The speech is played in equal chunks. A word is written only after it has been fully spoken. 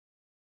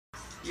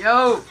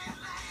Yo,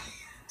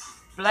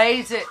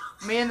 blaze it.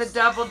 Me and the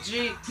double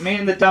G. Me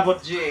and the double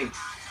G.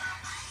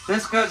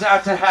 This goes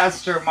out to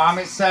Hester.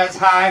 Mommy says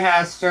hi,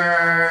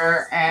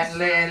 Hester and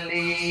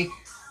Lily.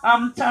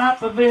 I'm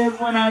top of it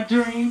when I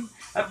dream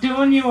of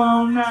doing you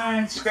all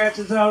night.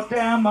 Scratches all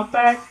down my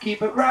back,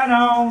 keep it right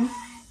on.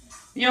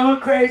 You're a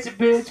crazy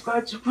bitch,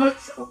 but you look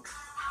so.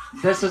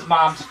 This is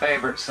Mom's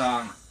favorite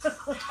song.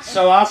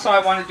 So also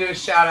I want to do a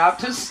shout out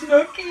to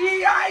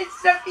Snooki. Hi,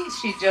 Snooki.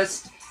 She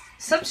just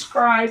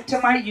subscribed to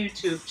my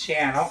YouTube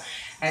channel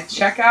and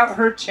check out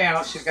her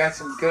channel. She's got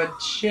some good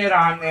shit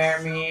on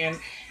there, man.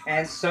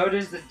 And so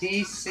does the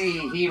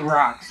DC. He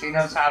rocks. He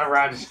knows how to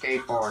ride a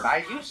skateboard.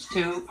 I used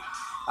to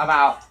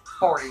about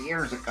 40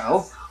 years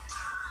ago.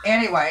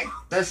 Anyway,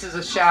 this is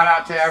a shout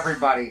out to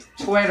everybody.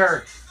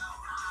 Twitter,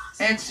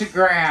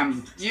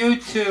 Instagram,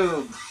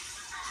 YouTube,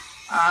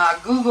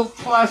 Google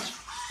Plus,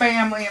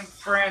 family and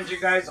friends. You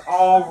guys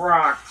all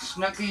rock.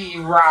 Snooki,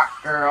 you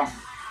rock, girl.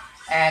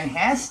 And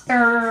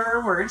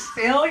Hester, we're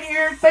still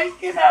here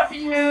thinking of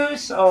you,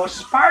 so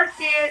spark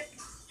it.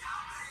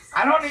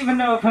 I don't even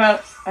know if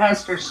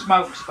Hester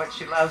smokes, but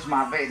she loves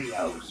my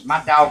videos.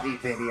 My doggy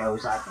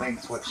videos, I think,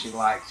 is what she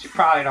likes. She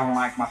probably don't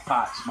like my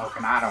pot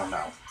smoking. I don't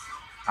know.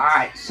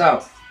 Alright,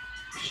 so,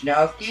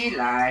 Snooki,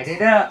 light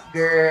it up,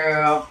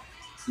 girl.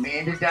 Me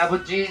and the double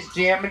G's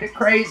jamming the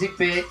crazy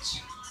bitch.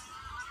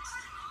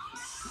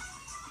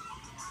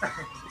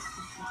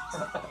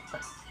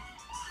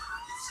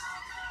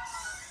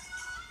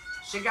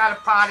 She got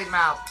a potty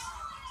mouth.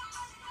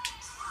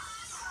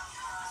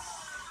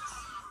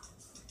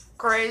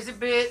 Crazy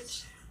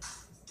bitch.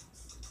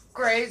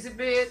 Crazy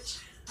bitch.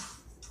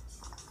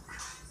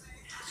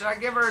 Should I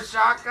give her a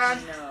shotgun?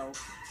 No.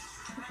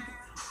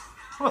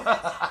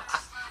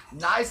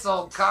 Nice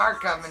old car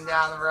coming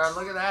down the road.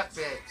 Look at that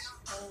bitch.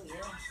 Oh,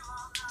 yeah.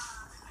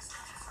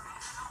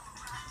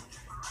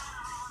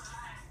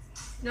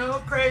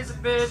 No crazy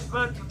bitch,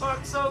 but you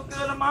fuck so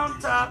good I'm on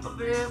top of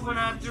it when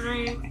I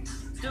dream.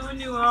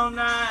 Doing you all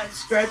night.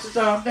 Scratches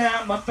all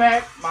down my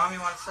back. Mom, you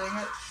want to sing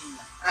it?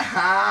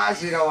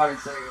 She don't want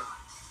to sing it.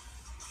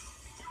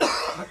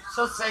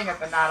 She'll sing it,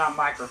 but not on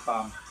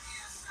microphone.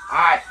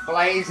 Alright,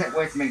 blaze it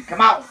with me.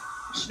 Come on,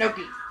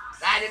 Snooki,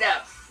 light it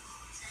up.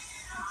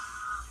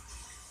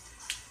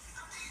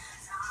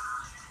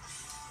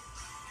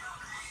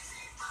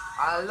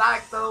 I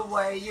like the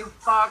way you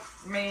fuck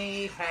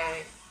me,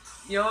 hey.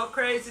 You're a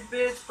crazy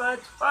bitch, but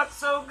you fuck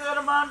so good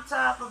I'm on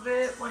top of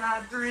it when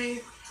I dream.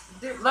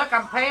 Dude, look,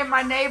 I'm paying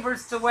my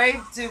neighbors to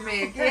wave to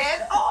me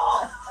again.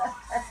 Oh!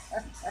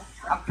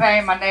 I'm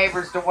paying my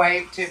neighbors to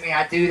wave to me.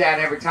 I do that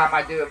every time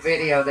I do a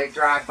video. They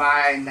drive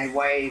by and they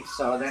wave,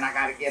 so then I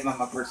got to give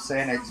them a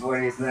percentage. What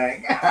do you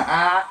think?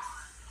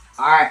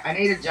 Alright, I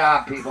need a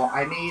job, people.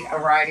 I need a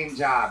writing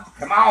job.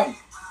 Come on,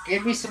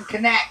 give me some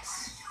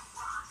connects.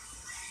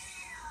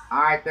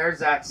 Alright, there's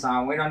that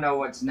song. We don't know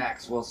what's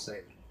next. We'll see.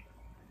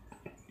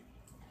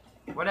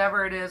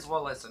 Whatever it is,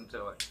 we'll listen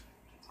to it.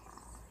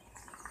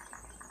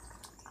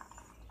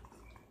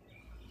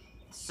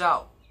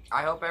 So,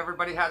 I hope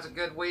everybody has a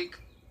good week.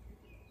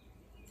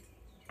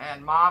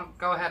 And Mom,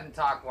 go ahead and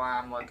talk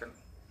while I'm looking.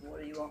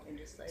 What do you want me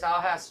to say? Tell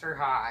Hester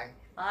hi.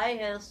 Hi,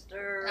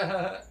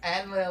 Hester.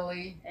 And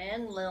Lily.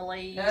 And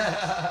Lily.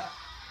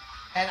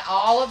 And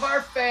all of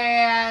our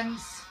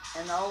fans.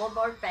 And all of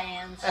our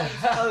fans.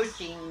 She's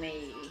coaching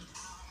me.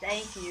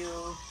 Thank you.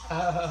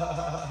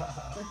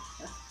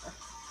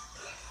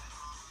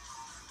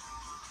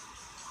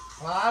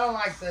 Well, I don't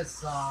like this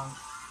song.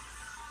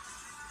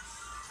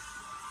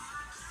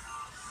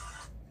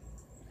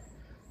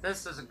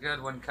 This is a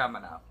good one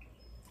coming up.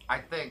 I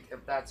think,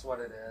 if that's what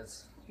it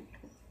is.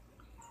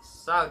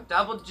 So,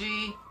 Double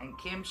G and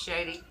Kim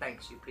Shady,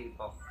 thanks you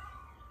people.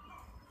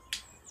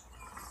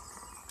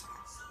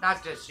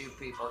 Not just you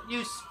people,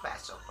 you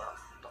special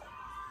people.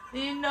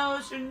 He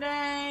knows your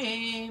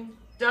name.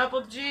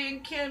 Double G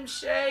and Kim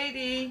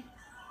Shady.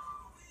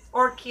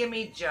 Or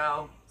Kimmy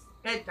Joe.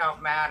 It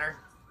don't matter.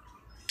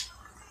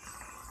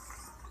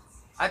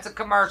 That's a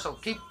commercial.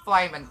 Keep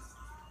flaming.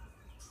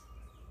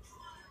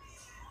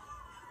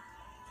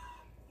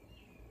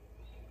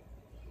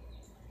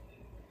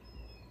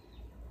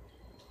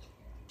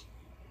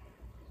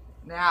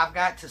 Now I've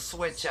got to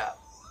switch up.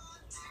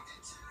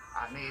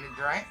 I need a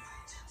drink.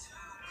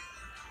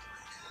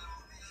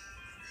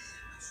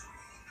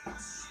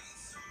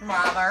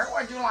 Mother,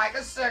 would you like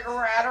a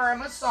cigarette or a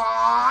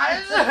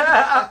massage?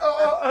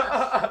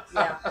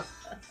 Yeah.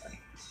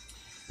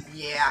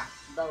 Yeah.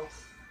 Both.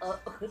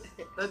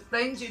 The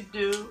things you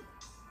do.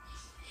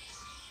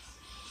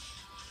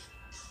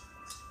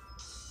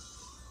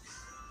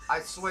 I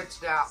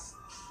switched out.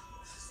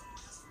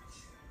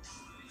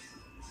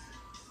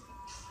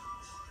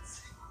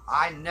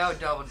 I know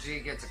Double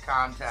G gets a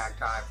contact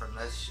high from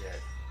this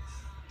shit.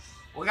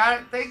 We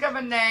gotta think of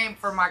a name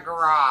for my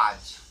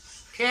garage.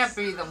 Can't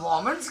be the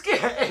woman's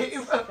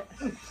cave.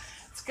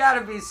 It's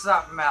gotta be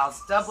something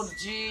else. Double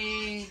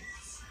G,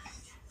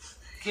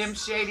 Kim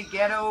Shady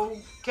Ghetto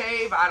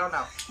Cave, I don't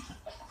know.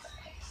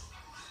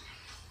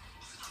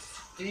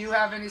 Do you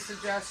have any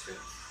suggestions?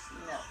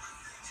 No.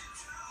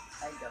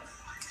 I don't.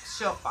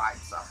 She'll find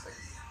something.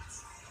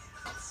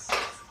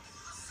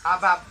 How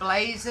about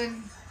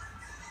blazing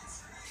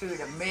to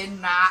the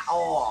midnight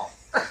oil?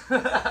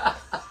 Well,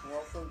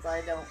 since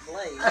I don't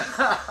blaze.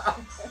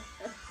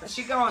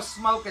 She gonna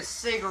smoke a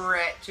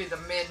cigarette to the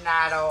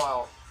midnight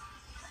oil.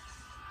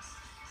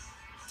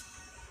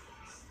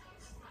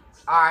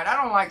 Alright, I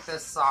don't like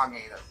this song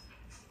either.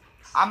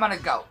 I'm gonna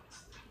go.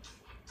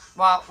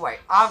 Well, wait,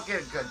 I'll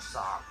get a good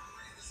song.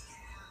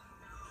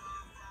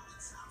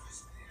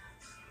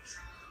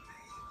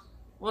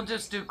 We'll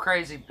just do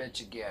Crazy Bitch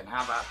again.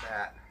 How about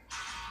that?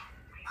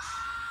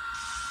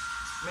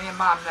 Me and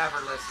Mom never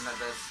listened to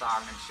this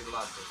song, and she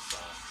loved this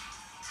song.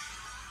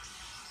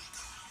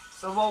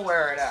 So we'll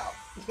wear it out.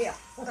 Yeah.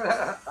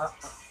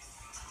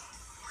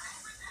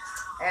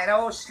 And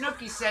old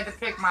Snooki said to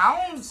pick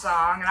my own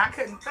song, and I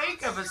couldn't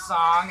think of a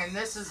song, and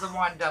this is the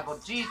one Double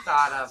G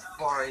thought of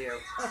for you.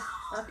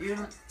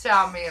 You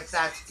tell me if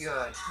that's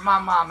good. My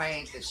mama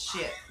ain't the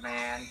shit,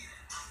 man.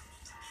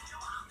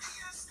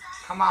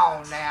 Come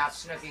on now,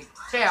 Snooki.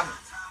 Tell me.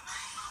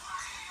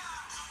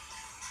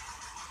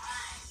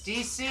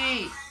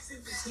 DC,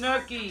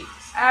 Snooki,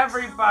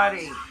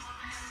 everybody.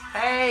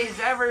 Hayes,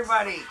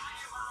 everybody.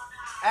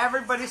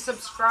 Everybody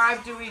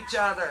subscribe to each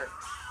other.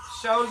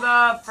 Show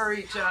love for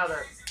each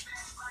other.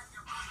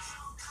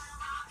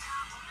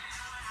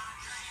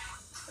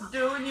 I'm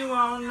doing you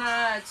all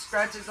night.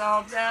 Scratches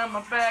all down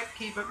my back.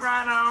 Keep it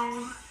right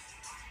on.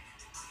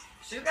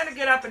 She's gonna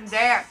get up and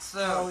dance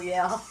soon. Oh,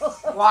 yeah.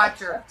 Watch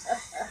her.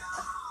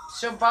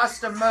 She'll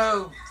bust a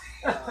move.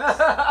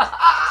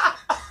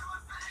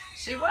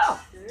 She will. Sure,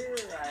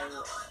 I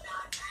will.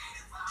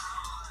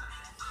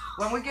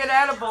 When we get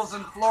edibles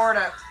in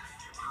Florida,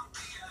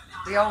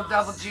 the old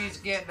Double G's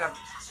getting them.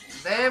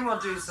 Then we'll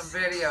do some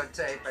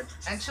videotaping.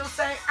 And she'll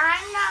say,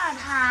 I'm not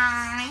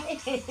high.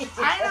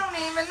 I don't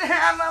even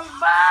have a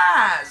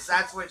buzz.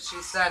 That's what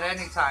she said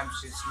anytime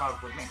she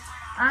smoked with me.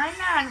 I'm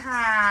not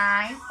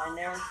high. I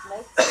never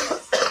smoked it.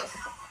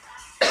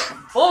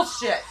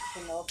 Bullshit. I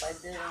don't know if I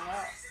did or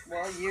not.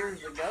 Well,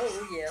 years ago,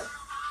 yes.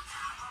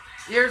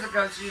 Years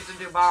ago, she used to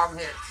do bomb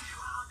hits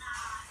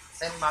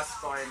in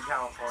Muscoy in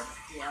California.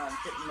 Yeah, I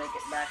couldn't make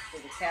it back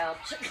to the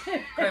couch.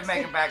 Couldn't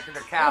make it back to the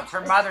couch.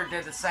 Her mother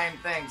did the same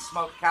thing.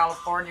 Smoked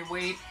California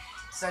weed.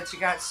 Said she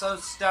got so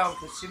stoned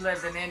because she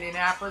lived in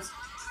Indianapolis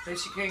that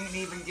she couldn't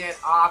even get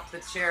off the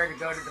chair to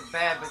go to the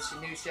bed, but she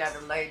knew she had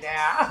to lay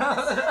down.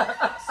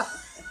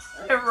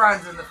 It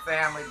runs in the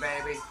family,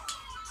 baby.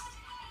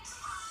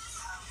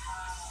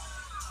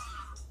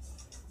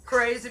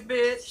 Crazy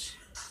bitch.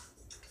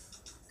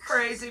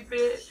 Crazy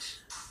bitch.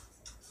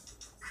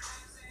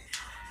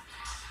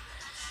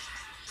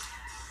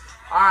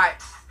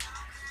 Alright.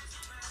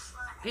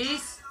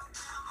 Peace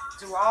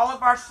to all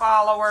of our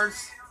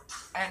followers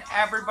and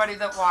everybody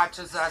that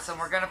watches us. And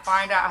we're going to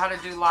find out how to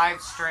do live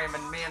stream.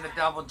 And me and the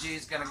Double G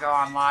is going to go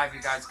on live.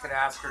 You guys could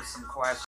ask her some questions.